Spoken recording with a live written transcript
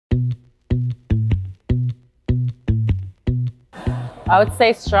I would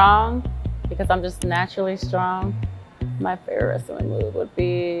say strong because I'm just naturally strong. My favorite wrestling move would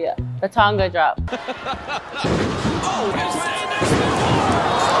be the Tonga drop.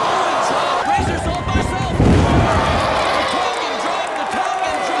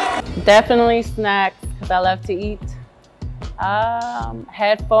 Definitely snacks because I love to eat.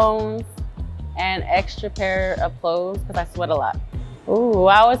 Headphones and extra pair of clothes because I sweat a lot. Ooh,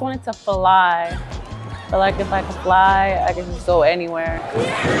 I always wanted to fly. I feel like if I could fly, I could just go anywhere.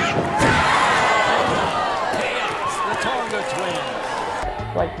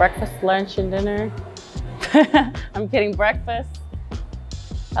 Like breakfast, lunch, and dinner. I'm kidding, breakfast.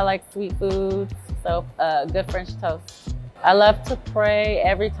 I like sweet foods, so good French toast. I love to pray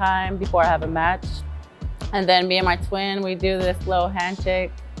every time before I have a match. And then me and my twin, we do this little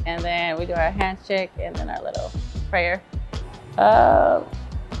handshake, and then we do our handshake and then our little prayer.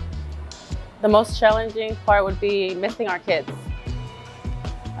 The most challenging part would be missing our kids.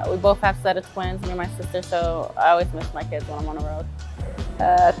 We both have a set of twins, me and my sister, so I always miss my kids when I'm on the road.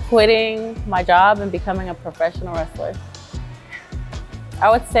 Quitting my job and becoming a professional wrestler. I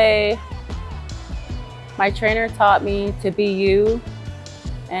would say my trainer taught me to be you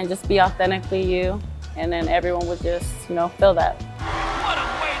and just be authentically you, and then everyone would just, feel that. What a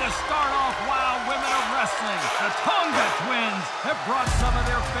way to start off Wild Women of Wrestling. The Tonga twins have brought some of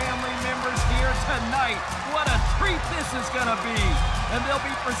their family members here tonight. What a treat this is gonna be. And they'll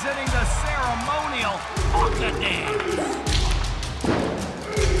be presenting the ceremonial Tonga dance.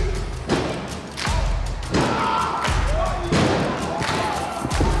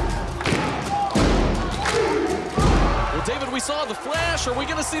 David, we saw the flash. Are we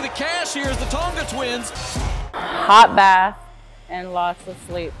going to see the cash here as the Tonga twins? Hot bath and lots of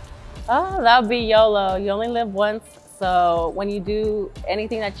sleep. Oh, that would be YOLO. You only live once. So when you do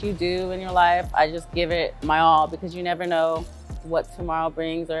anything that you do in your life, I just give it my all because you never know what tomorrow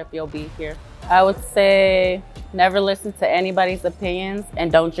brings or if you'll be here. I would say never listen to anybody's opinions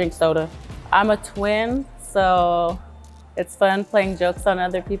and don't drink soda. I'm a twin, so it's fun playing jokes on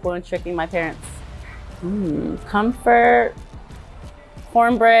other people and tricking my parents. Comfort,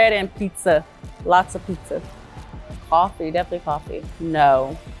 cornbread, and pizza. Lots of pizza. Coffee, definitely coffee.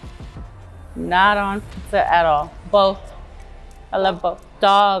 No, not on pizza at all. Both. I love both.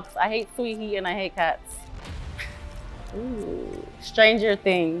 Dogs. I hate sweet heat and I hate cats. Ooh. Stranger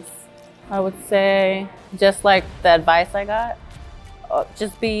Things. I would say, just like the advice I got,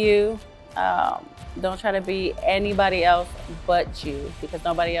 just be you. Don't try to be anybody else but you because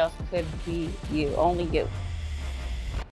nobody else could be you, only you.